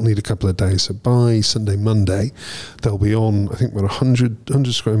 and they'll need a couple of days. So by Sunday, Monday, they'll be on, I think, about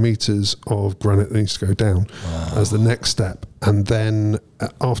 100 square meters of granite that needs to go down as the next step. And then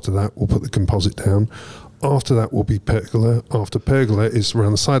after that, we'll put the composite down. After that will be pergola. After pergola is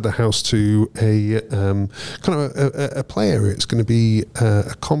around the side of the house to a kind of a play area. It's going to be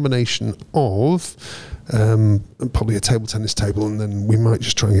a combination of probably a table tennis table, and then we might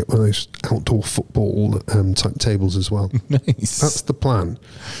just try and get one of those outdoor football type tables as well. Nice. That's the plan.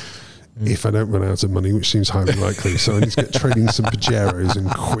 If I don't run out of money, which seems highly likely. So I need to get trading some Pajeros and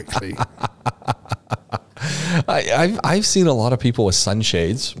quickly. I've seen a lot of people with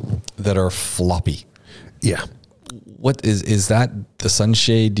sunshades that are floppy. Yeah. What is that? The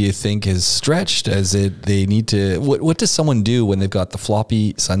sunshade, do you think, is stretched? They need to, what does someone do when they've got the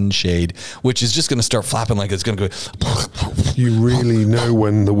floppy sunshade, which is just going to start flapping like it's going to go? You really know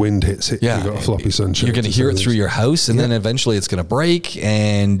when the wind hits it. Yeah. You've got a floppy sunshade. You're going to hear it through your house, and then eventually it's going to break,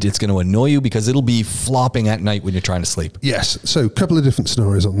 and it's going to annoy you because it'll be flopping at night when you're trying to sleep. Yes. So a couple of different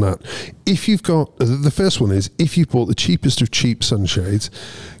scenarios on that. If you've got, the first one is, if you've bought the cheapest of cheap sunshades,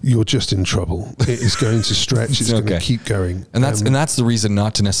 you're just in trouble. It is going to stretch. It's going to keep going. And that's the reason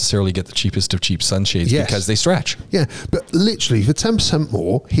not to necessarily get the cheapest of cheap sunshades, because they stretch. Yeah, but literally for 10%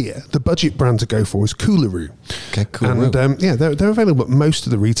 more here, the budget brand to go for is Coolaroo. Okay, Coolaroo. And they're available at most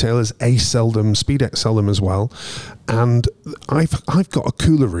of the retailers. Ace sell them, SpeedX sell them as well. And I've got a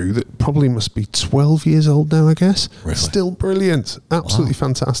Coolaroo that probably must be 12 years old now, I guess. Really? Still brilliant. Absolutely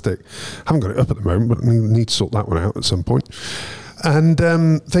fantastic. Haven't got it up at the moment, but I need to sort that one out at some point. And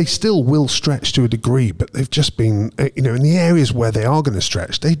they still will stretch to a degree, but they've just been, in the areas where they are going to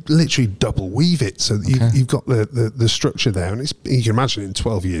stretch, they literally double weave it. So you've got the structure there, and you can imagine in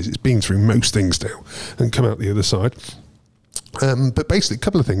 12 years, it's been through most things now and come out the other side. But basically, a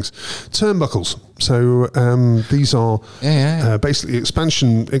couple of things. Turnbuckles. So these are basically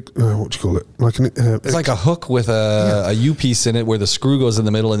expansion. What do you call it? It's like a hook with a U piece in it where the screw goes in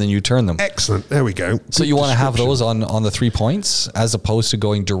the middle and then you turn them. Excellent. There we go. So you want to have those on the 3 points as opposed to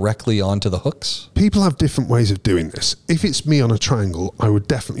going directly onto the hooks? People have different ways of doing this. If it's me on a triangle, I would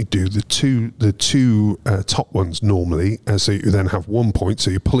definitely do the two top ones normally. So you then have 1 point.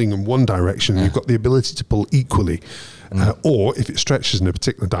 So you're pulling in one direction. You've got the ability to pull equally. Or if it stretches in a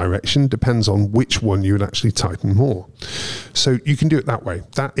particular direction, depends on which one you would actually tighten more. So you can do it that way.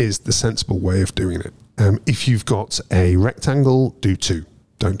 That is the sensible way of doing it. If you've got a rectangle, do 2.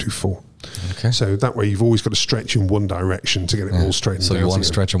 Don't do 4. Okay. So that way you've always got to stretch in one direction to get it all straightened. So you want to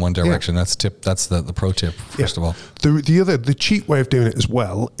stretch in one direction. Yeah. That's the pro tip, first of all. The cheap way of doing it as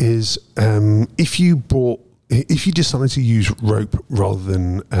well is if you decided to use rope rather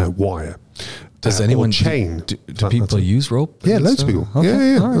than wire. Does anyone chain? Do people use rope? Yeah, loads of people.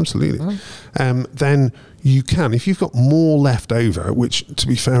 Okay. Yeah, absolutely. Right. Then you can, if you've got more left over, which to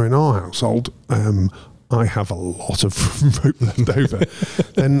be fair in our household, I have a lot of rope left over.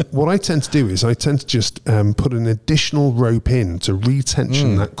 Then what I tend to do is I tend to just put an additional rope in to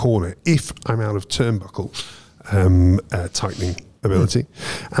retension that corner if I'm out of turnbuckle tightening ability,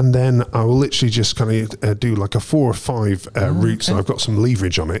 and then I will literally just kind of do like a 4 or 5 routes, and I've got some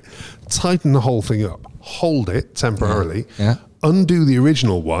leverage on it, tighten the whole thing up, hold it temporarily, undo the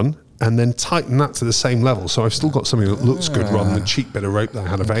original one, and then tighten that to the same level. So I've still got something that looks good rather than the cheap bit of rope that I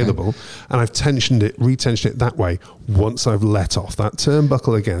had available, and I've retensioned it that way once I've let off that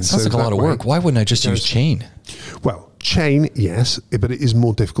turnbuckle again. Sounds like a lot of work. Why wouldn't I just use chain? Well, chain, yes, but it is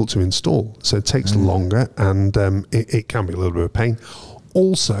more difficult to install. So it takes longer, and it can be a little bit of a pain.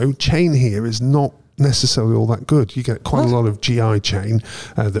 Also, chain here is not necessarily all that good. You get quite a lot of GI chain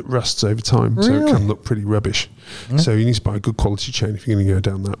that rusts over time, so it can look pretty rubbish. So you need to buy a good quality chain if you're going to go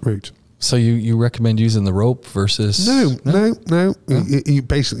down that route. So you recommend using the rope versus... No. You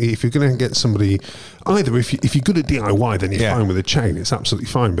basically, if you're going to get somebody, either if you're good at DIY, then you're fine with a chain. It's absolutely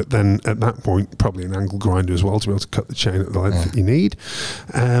fine. But then at that point, probably an angle grinder as well to be able to cut the chain at the length that you need.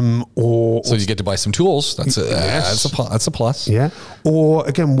 So you get to buy some tools. That's a plus. Yeah. Or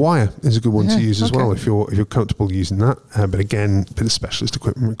again, wire is a good one to use as well if you're comfortable using that. But again, a bit of specialist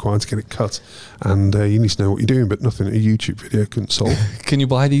equipment required to get it cut, and you need to know what you're doing. But nothing a YouTube video couldn't solve. Can you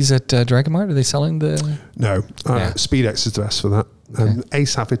buy these at Dragon Mart? Are they selling the... No. SpeedX is the best for that.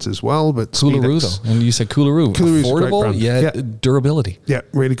 Ace have it as well, but Coolaroo though. And you said Coolaroo. Affordable, yet durability. Yeah,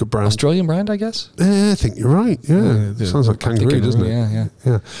 really good brand. Australian brand, I guess? I think you're right. Yeah. Sounds like kangaroo, doesn't it?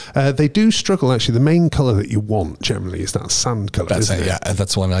 Yeah. They do struggle, actually. The main colour that you want generally is that sand colour, isn't it? Yeah,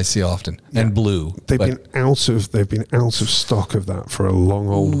 that's one I see often. Yeah. And blue. They've been out of stock of that for a long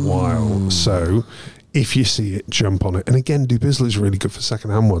old while. So if you see it, jump on it. And again, Dubizzle is really good for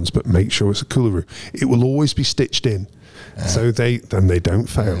second-hand ones, but make sure it's a Coolaroo. It will always be stitched in. So they don't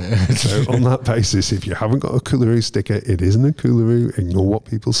fail. So on that basis, if you haven't got a Coolaroo sticker, it isn't a Coolaroo. Ignore what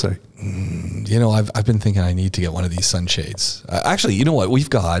people say. I've been thinking I need to get one of these sunshades. Actually, you know what?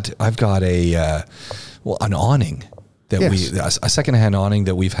 I've got an awning that a secondhand awning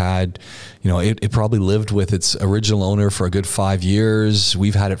that we've had. It probably lived with its original owner for a good 5 years.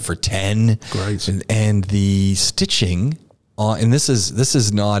 We've had it for 10. Great. And the stitching and this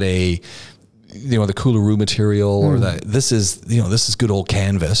is not a the Coolaroo material or that. This is good old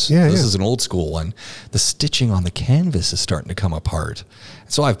canvas. This is an old school one. The stitching on the canvas is starting to come apart.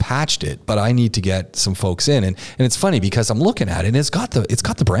 So I've patched it, but I need to get some folks in, and it's funny because I'm looking at it and it's got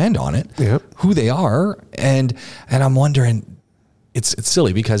the brand on it, who they are, and I'm wondering. It's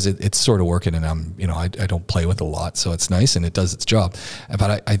silly because it's sort of working, and I don't play with it a lot, so it's nice and it does its job.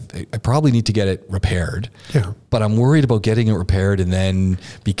 But I probably need to get it repaired. Yeah. But I'm worried about getting it repaired, and then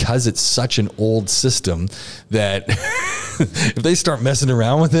because it's such an old system that if they start messing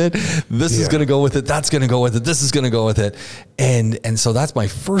around with it, this is going to go with it, that's going to go with it, this is going to go with it, and so that's my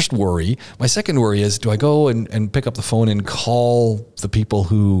first worry. My second worry is, do I go and pick up the phone and call the people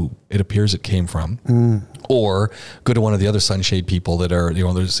who it appears it came from? Or go to one of the other sunshade people that are,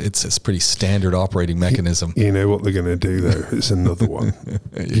 it's a pretty standard operating mechanism. You know what they're going to do though? It's another one.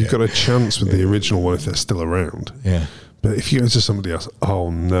 You've got a chance with the original one if they're still around. Yeah. But if you go to somebody else,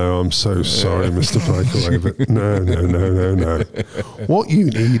 oh no, I'm so sorry, Mr. Breakaway, but no. What you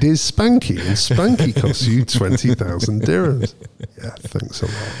need is Spanky, and Spanky costs you 20,000 dirhams. Yeah, thanks a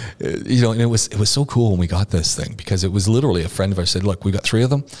lot. You know, and it was so cool when we got this thing, because it was literally a friend of ours said, look, we got 3 of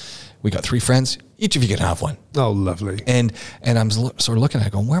them. We got 3 friends. Each of you can have one. Oh, lovely. And I'm sort of looking at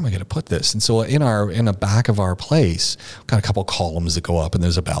it going, where am I going to put this? And so in the back of our place, we've got a couple columns that go up, and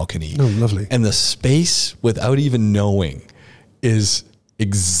there's a balcony. Oh, lovely. And the space, without even knowing, is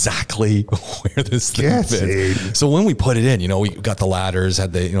exactly where this thing fits. So when we put it in, you know, we got the ladders,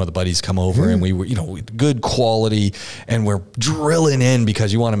 had the, you know, the buddies come over, and we were, you know, good quality, and we're drilling in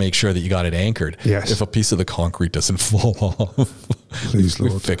because you want to make sure that you got it anchored. Yes. If a piece of the concrete doesn't fall off, Please, we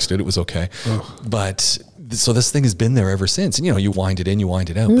Lord. fixed it. It was okay. Oh. But so this thing has been there ever since. And, you know, you wind it in, you wind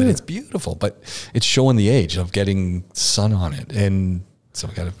it out, but it's beautiful. But it's showing the age of getting sun on it. And so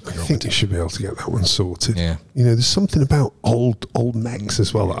we got to figure out. I think you should be able to get that one sorted. Yeah. You know, there's something about old mechs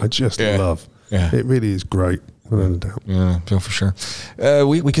as well that I just love. Yeah. It really is great, without a doubt. Yeah, for sure.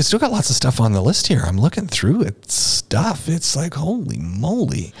 We can still got lots of stuff on the list here. I'm looking through it. Stuff. It's like, holy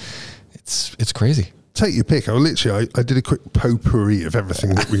moly. It's crazy. Take your pick. I did a quick potpourri of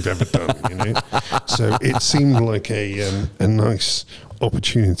everything that we've ever done, you know. So it seemed like a nice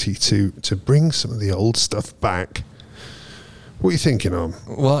opportunity to bring some of the old stuff back. What are you thinking on?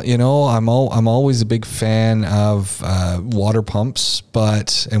 Well, you know, I'm always a big fan of water pumps,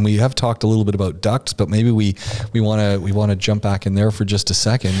 and we have talked a little bit about ducts, but maybe we want to jump back in there for just a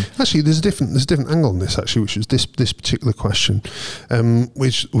second. Actually, there's a different angle on this actually, which was this particular question,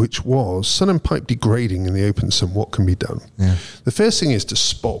 which was sun and pipe degrading in the open sun. What can be done? Yeah. The first thing is to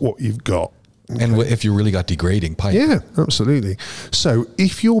spot what you've got. Okay. And if you really got degrading pipe. Yeah, absolutely. So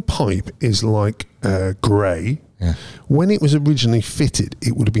if your pipe is like grey. Yeah. When it was originally fitted,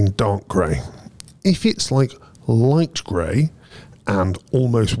 it would have been dark grey. If it's like light grey and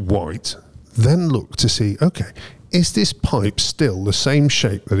almost white, then look to see, okay, is this pipe still the same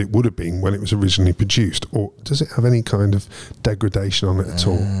shape that it would have been when it was originally produced, or does it have any kind of degradation on it at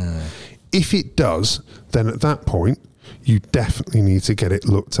all? If it does, then at that point, you definitely need to get it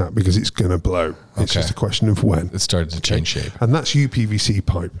looked at because it's going to blow. It's just a question of when. It started to change shape. And that's UPVC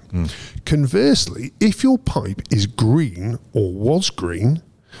pipe. Conversely, if your pipe is green or was green,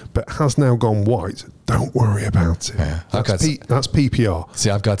 but has now gone white, don't worry about it. Yeah. That's PPR. See,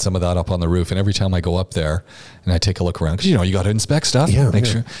 I've got some of that up on the roof, and every time I go up there and I take a look around, because, you know, you got to inspect stuff, make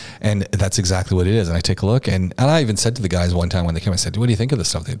sure. And that's exactly what it is. And I take a look, and I even said to the guys one time when they came, I said, what do you think of this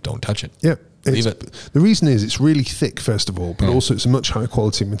stuff? They don't touch it. Yeah. Leave it. The reason is it's really thick, first of all, but also it's a much higher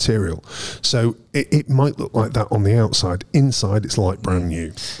quality material. So it might look like that on the outside. Inside, it's like brand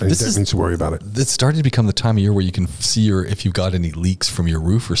new, and you don't need to worry about it. It's starting to become the time of year where you can see if you've got any leaks from your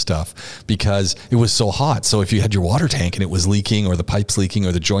roof or stuff, because it was so hot. So if you had your water tank and it was leaking, or the pipe's leaking,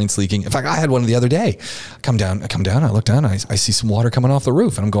 or the joint's leaking. In fact, I had one the other day. I come down, I look down, I see some water coming off the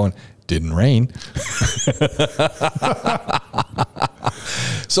roof, and I'm going, didn't rain.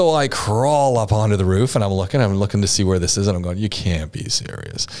 So I crawl up onto the roof, and I'm looking to see where this is, and I'm going, you can't be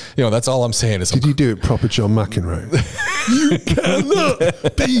serious. You know, that's all I'm saying is, did you do it proper John McEnroe? You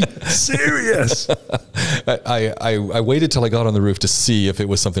cannot be serious. I waited till I got on the roof to see if it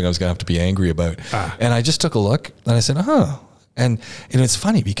was something I was going to have to be angry about. And I just took a look, and I said, and it's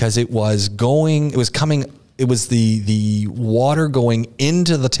funny because it was the water going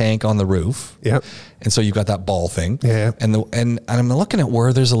into the tank on the roof. Yeah. And so you've got that ball thing. Yeah. And I'm looking at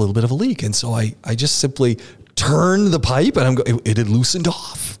where there's a little bit of a leak. And so I just simply turned the pipe, and it had loosened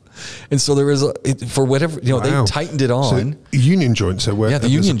off. And so there was for whatever, you know, they tightened it on. So union joint. So where the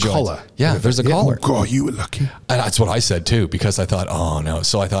union joint. Collar. Yeah, there's a collar. Oh God, you were lucky. And that's what I said too, because I thought, oh no.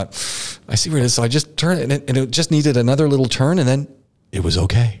 So I thought, I see where it is. So I just turned it, and it just needed another little turn, and then it was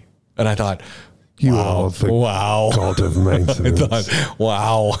okay. And I thought, you are the god of maintenance. I thought,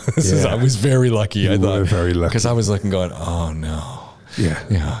 wow. I was very lucky. You were very lucky. Because I was looking going, oh no. Yeah.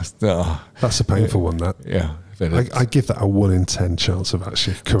 That's a painful one, that. Yeah. I give that a 1 in 10 chance of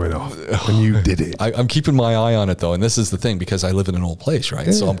actually coming off, and you did it. I'm keeping my eye on it though, and this is the thing, because I live in an old place, right?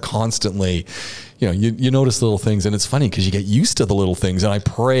 Yeah. So I'm constantly, you know, you notice little things, and it's funny because you get used to the little things. And I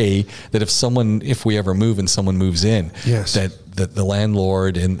pray that if we ever move and someone moves in, that the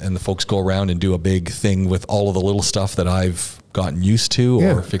landlord and the folks go around and do a big thing with all of the little stuff that I've gotten used to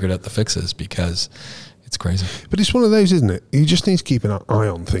or figured out the fixes, because it's crazy. But it's one of those, isn't it? You just need to keep an eye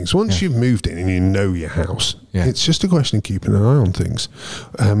on things. Once you've moved in and you know your house, it's just a question of keeping an eye on things.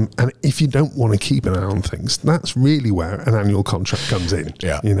 And if you don't want to keep an eye on things, that's really where an annual contract comes in.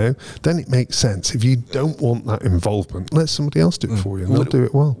 Yeah. You know, then it makes sense. If you don't want that involvement, let somebody else do it for you, and they'll do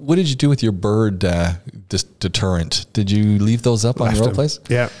it well. What did you do with your bird deterrent. Did you leave those up on your old place?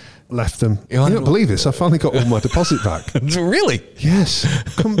 Yeah, left them. You You don't believe this? I finally got all my deposit back. Really? Yes,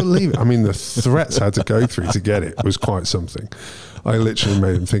 couldn't believe it. I mean, the threats I had to go through to get it was quite something. I literally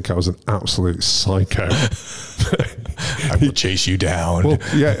made him think I was an absolute psycho. I will chase you down. Well,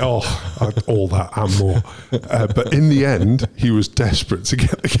 yeah, all that and more. But in the end, he was desperate to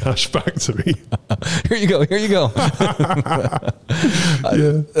get the cash back to me. Here you go.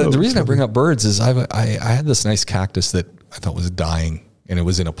 The reason I bring up birds is I had this nice cactus that I thought was dying, and it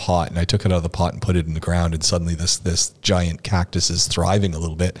was in a pot, and I took it out of the pot and put it in the ground, and suddenly this giant cactus is thriving a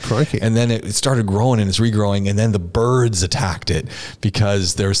little bit. Crikey. And then it started growing and it's regrowing, and then the birds attacked it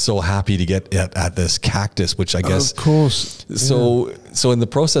because they're so happy to get at this cactus, which I guess... Of course. So in the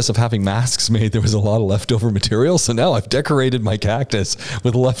process of having masks made, there was a lot of leftover material. So now I've decorated my cactus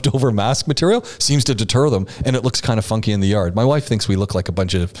with leftover mask material. Seems to deter them, and it looks kind of funky in the yard. My wife thinks we look like a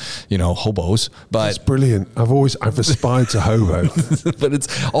bunch of, hobos, but... That's brilliant. I've aspired to hobo. But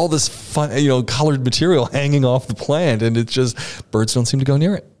it's all this fun, colored material hanging off the plant, and it's just birds don't seem to go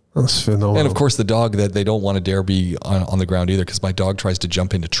near it. That's phenomenal. And of course, the dog that they don't want to dare be on the ground either, because my dog tries to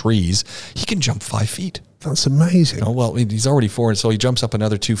jump into trees. He can jump 5 feet. That's amazing. Well, he's already 4, so he jumps up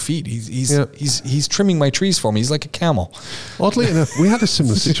another 2 feet. He's trimming my trees for me. He's like a camel. Oddly enough, we had a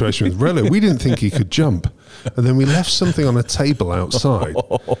similar situation with Rello. We didn't think he could jump, and then we left something on a table outside,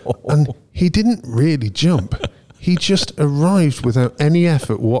 and he didn't really jump. He just arrived without any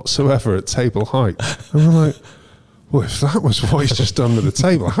effort whatsoever at table height. And we're like, well, if that was what he's just done with the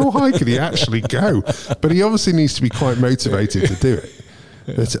table, how high could he actually go? But he obviously needs to be quite motivated to do it.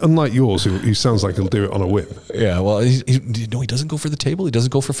 It's unlike yours, who sounds like he'll do it on a whim. Yeah, well, he doesn't go for the table. He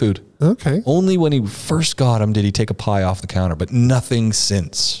doesn't go for food. Okay. Only when he first got him did he take a pie off the counter, but nothing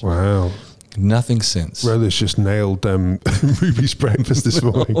since. Wow. Nothing since. Rhoda's just nailed Ruby's breakfast this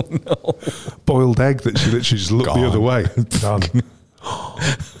morning. No. Boiled egg that she literally just looked the other way. Done.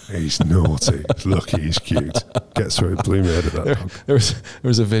 He's naughty. Lucky he's cute. Gets through it. Blew me out of that dog. There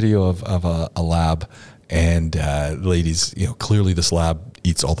was a video of a lab, and ladies, clearly this lab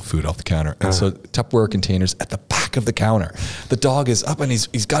eats all the food off the counter. And so Tupperware containers at the back of the counter. The dog is up and he's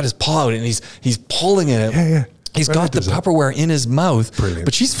got his paw out and he's pulling it. Yeah. He's got the Tupperware in his mouth. Brilliant.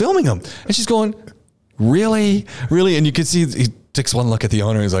 But she's filming him, and she's going, really? And you can see he takes one look at the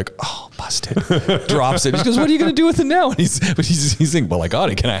owner. And he's like, oh, busted. Drops it. She goes, what are you going to do with it now? And he's thinking, well, I got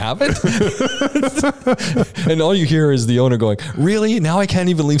it. Can I have it? And all you hear is the owner going, really? Now I can't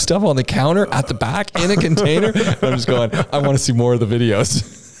even leave stuff on the counter at the back in a container? And I'm just going, I want to see more of the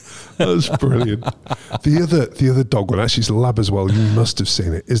videos. That's brilliant. The other dog one, actually it's a lab as well, you must have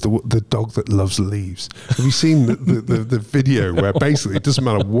seen it, is the dog that loves leaves. Have you seen the video where basically it doesn't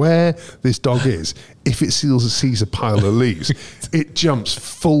matter where this dog is, if it sees a pile of leaves, it jumps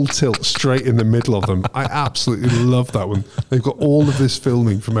full tilt straight in the middle of them. I absolutely love that one. They've got all of this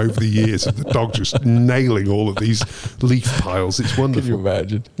filming from over the years of the dog just nailing all of these leaf piles. It's wonderful. Can you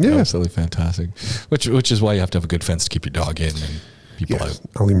imagine? Yeah. Absolutely fantastic. Which is why you have to have a good fence to keep your dog in and people out.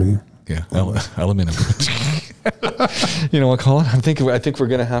 Aluminium. Yeah, aluminum. You know what, Colin? I think we're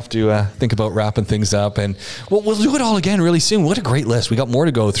going to have to think about wrapping things up, and we'll do it all again really soon. What a great list! We got more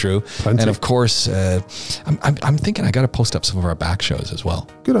to go through, Plenty. And of course, I'm thinking I got to post up some of our back shows as well.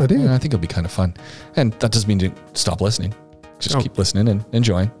 Good idea. And I think it'll be kind of fun, and that doesn't mean to stop listening. Just keep listening and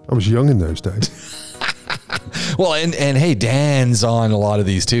enjoying. I was young in those days. Well, and hey, Dan's on a lot of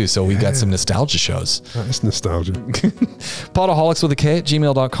these too, so we got some nostalgia shows. That is nostalgia. Podaholics with a K at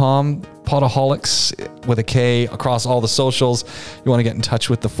gmail.com. Podaholics with a K across all the socials. You want to get in touch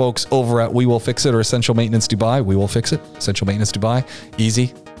with the folks over at We Will Fix It or Essential Maintenance Dubai. We Will Fix It, Essential Maintenance Dubai.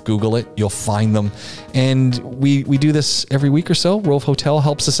 Easy. Google it. You'll find them. And we do this every week or so. Rove Hotel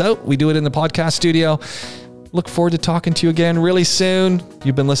helps us out. We do it in the podcast studio. Look forward to talking to you again really soon.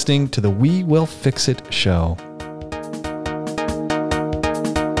 You've been listening to the We Will Fix It show.